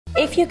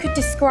If you could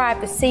describe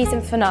the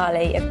season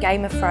finale of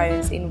Game of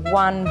Thrones in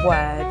one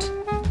word,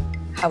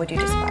 how would you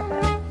describe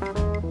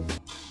it?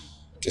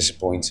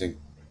 Disappointing.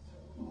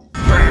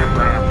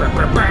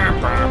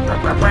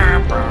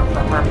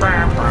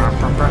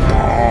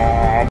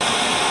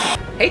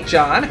 Hey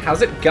Jon,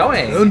 how's it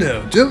going? Oh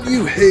no, don't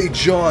you hey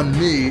Jon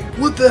me.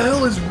 What the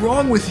hell is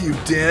wrong with you,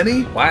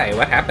 Danny? Why?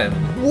 What happened?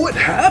 What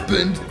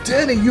happened?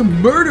 Danny, you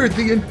murdered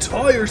the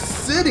entire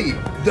city!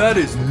 That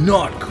is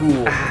not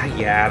cool.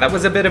 Yeah, that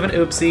was a bit of an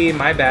oopsie,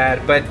 my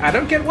bad, but I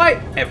don't get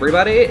why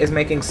everybody is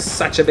making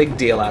such a big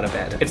deal out of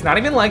it. It's not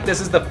even like this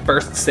is the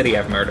first city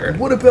I've murdered.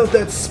 What about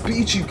that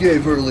speech you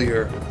gave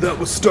earlier? That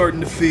was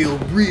starting to feel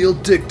real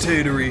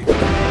dictatory.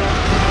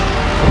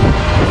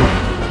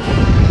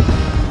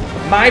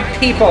 My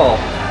people!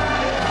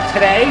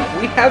 Today,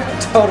 we have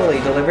totally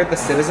delivered the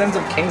citizens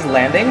of King's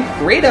Landing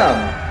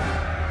freedom!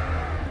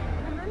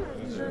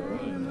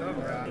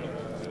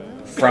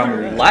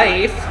 From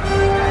life?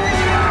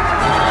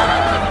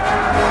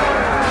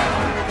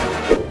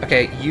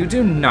 Okay, you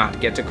do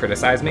not get to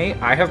criticize me.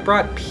 I have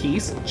brought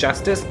peace,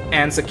 justice,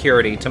 and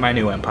security to my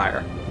new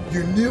empire.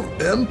 Your new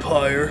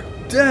empire?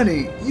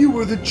 Danny, you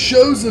were the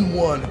chosen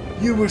one.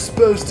 You were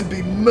supposed to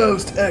be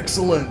most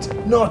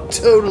excellent, not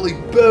totally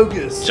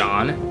bogus.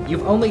 Jon,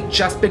 you've only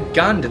just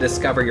begun to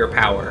discover your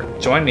power.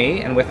 Join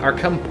me, and with our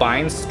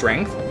combined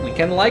strength, we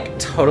can,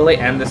 totally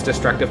end this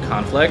destructive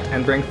conflict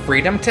and bring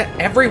freedom to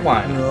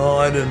everyone. No,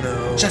 I don't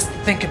know. Just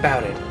think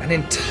about it. An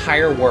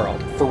entire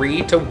world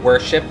free to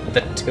worship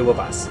the two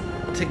of us.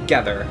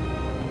 Together.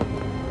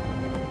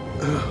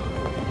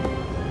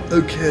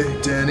 Okay,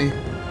 Danny.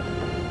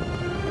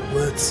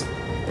 Let's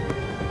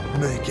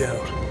make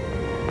out.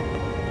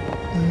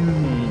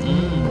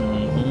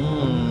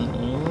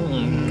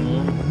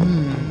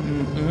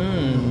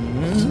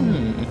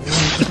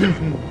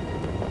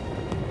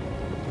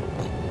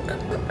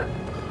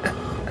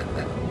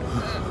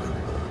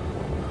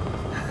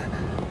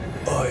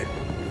 I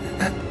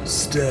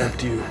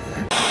stabbed you.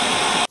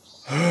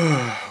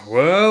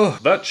 Well,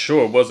 that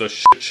sure was a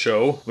shit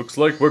show. Looks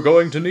like we're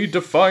going to need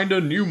to find a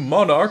new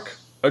monarch.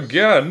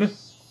 Again.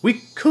 We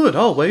could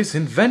always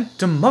invent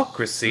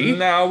democracy.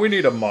 Now we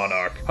need a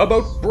monarch. How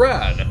about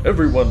Bran?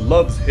 Everyone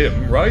loves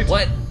him, right?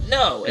 What?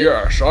 No.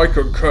 Yes, I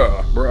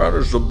concur. Bran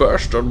is the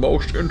best and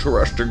most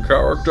interesting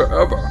character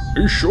ever.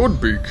 He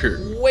should be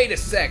king. Wait a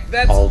sec,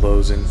 that's... All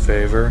those in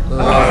favor?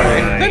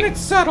 Aye. Then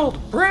it's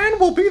settled. Bran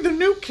will be the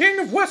new king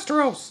of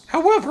Westeros.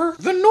 However,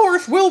 the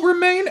North will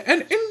remain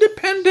an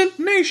independent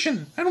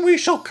nation, and we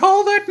shall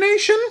call that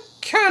nation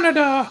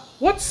Canada.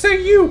 What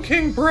say you,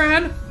 King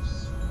Bran?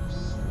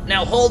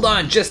 Now hold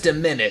on just a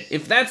minute.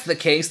 If that's the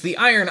case, the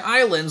Iron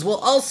Islands will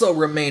also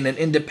remain an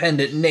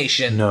independent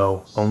nation.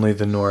 No, only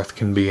the North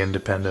can be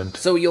independent.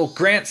 So you'll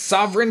grant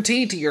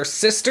sovereignty to your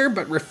sister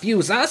but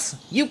refuse us?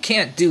 You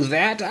can't do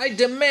that. I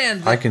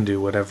demand that— I can do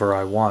whatever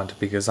I want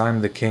because I'm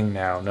the king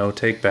now, no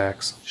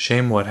takebacks.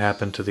 Shame what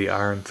happened to the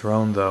Iron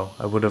Throne though.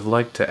 I would have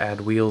liked to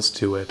add wheels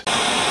to it.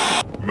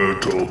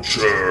 Metal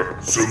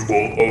chair,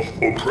 symbol of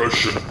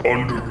oppression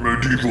under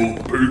medieval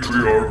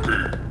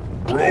patriarchy.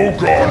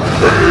 Drogon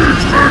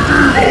hates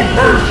medieval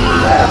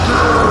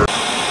patriarchy!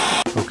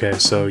 Okay,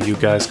 so you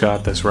guys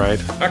got this, right?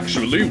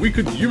 Actually, we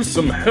could use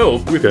some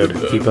help with Good.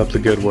 the— Keep up the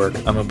good work.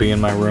 I'm gonna be in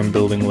my room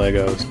building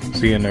Legos.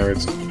 See ya,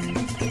 nerds.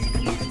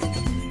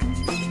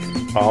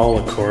 All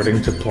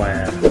according to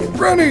plan.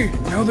 Brenny,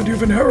 now that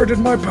you've inherited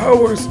my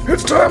powers,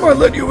 it's time I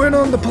let you in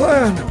on the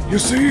plan. You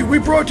see, we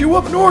brought you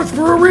up north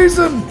for a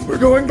reason. We're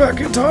going back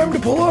in time to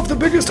pull off the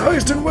biggest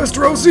heist in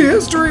Westerosi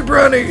history,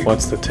 Brenny.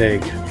 What's the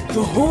take?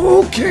 The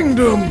whole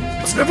kingdom.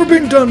 It's never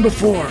been done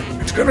before.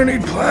 It's gonna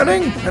need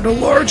planning and a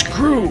large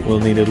crew. We'll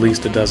need at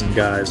least a dozen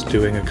guys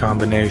doing a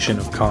combination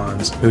of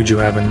cons. Who'd you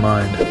have in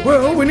mind?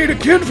 Well, we need a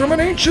kid from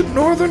an ancient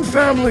northern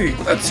family.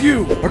 That's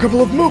you. A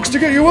couple of mooks to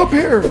get you up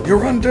here.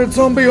 Your undead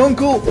zombie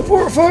uncle.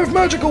 4 or 5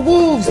 magical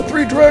wolves.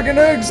 3 dragon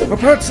eggs. A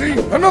patsy.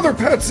 Another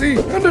patsy.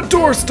 And a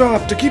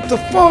doorstop to keep the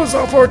fuzz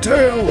off our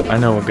tail. I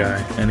know a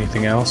guy.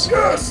 Anything else?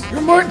 Yes.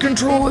 Your mind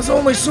control is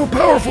only so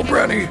powerful,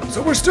 Brenny.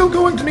 So we're still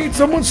going to need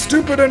someone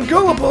stupid and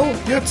gullible,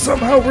 yet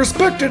somehow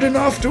respected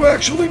enough to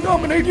actually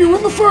nominate you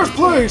in the first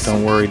place.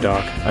 Don't worry,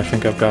 Doc. I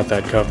think I've got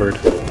that covered.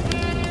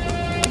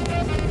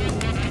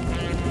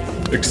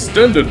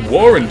 extended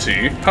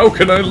warranty? How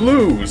can I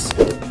lose?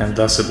 And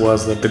thus it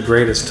was that the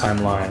greatest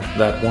timeline,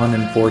 that 1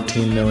 in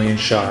 14 million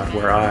shot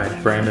where I,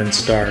 Brandon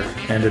Stark,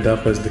 ended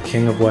up as the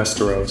King of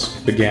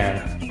Westeros,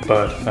 began.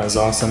 But as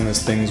awesome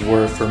as things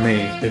were for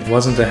me, it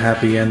wasn't a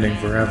happy ending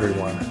for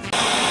everyone.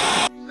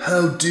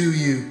 How do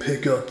you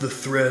pick up the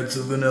threads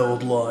of an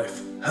old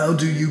life? How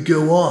do you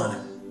go on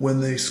when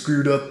they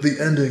screwed up the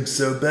ending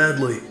so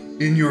badly?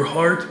 In your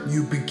heart,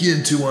 you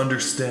begin to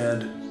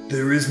understand.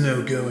 There is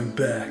no going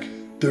back.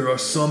 There are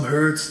some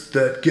hurts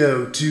that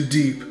go too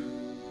deep.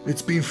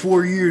 It's been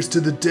 4 years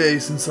to the day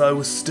since I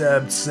was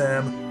stabbed,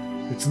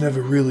 Sam. It's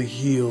never really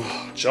healed.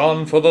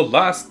 Jon, for the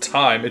last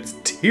time, it's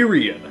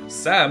Tyrion.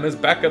 Sam is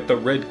back at the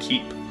Red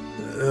Keep.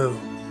 Oh,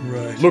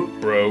 Right. Look,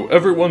 bro,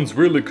 everyone's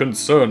really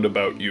concerned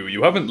about you.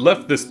 You haven't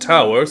left this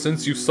tower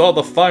since you saw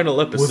the final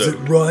episode. Was it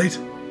right?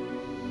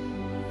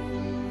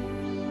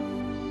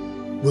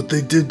 What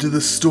they did to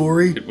the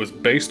story? It was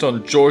based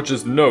on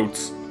George's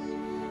notes.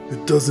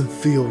 It doesn't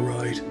feel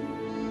right.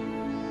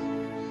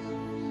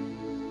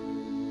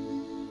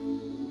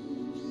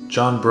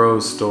 Jon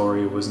Bro's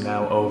story was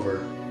now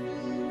over.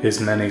 His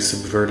many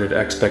subverted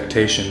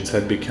expectations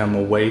had become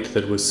a weight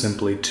that was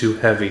simply too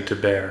heavy to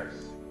bear.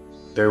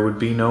 There would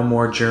be no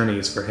more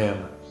journeys for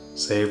him,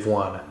 save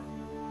one.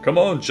 Come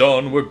on,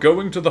 Jon, we're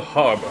going to the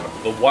harbor.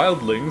 The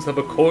wildlings have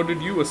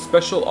accorded you a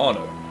special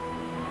honor.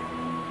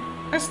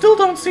 I still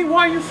don't see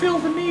why you feel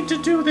the need to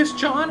do this,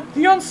 Jon.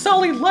 The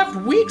Unsullied left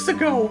weeks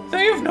ago.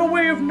 They have no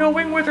way of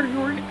knowing whether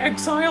you're in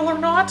exile or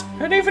not.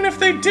 And even if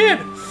they did,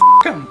 f***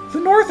 them.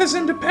 The North is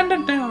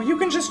independent now. You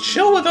can just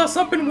chill with us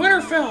up in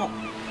Winterfell.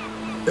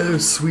 Oh,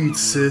 sweet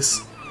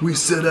sis. We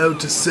set out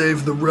to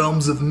save the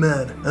realms of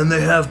men, and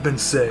they have been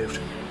saved.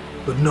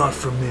 But not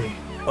for me.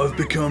 I've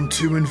become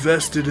too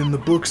invested in the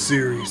book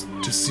series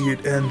to see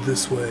it end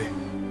this way.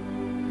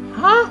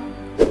 Huh?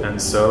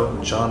 And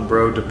so, Jon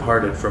Bro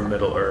departed from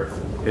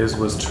Middle-earth. His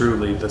was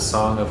truly the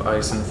song of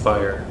ice and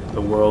fire.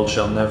 The world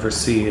shall never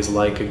see his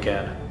like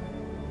again.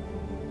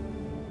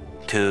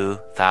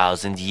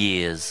 2,000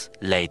 years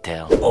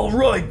later.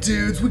 Alright,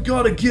 dudes, we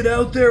gotta get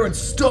out there and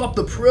stop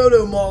the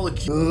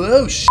proto-molecule.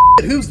 Oh, shit,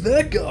 who's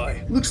that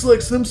guy? Looks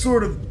like some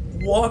sort of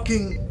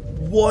walking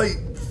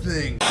white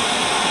thing.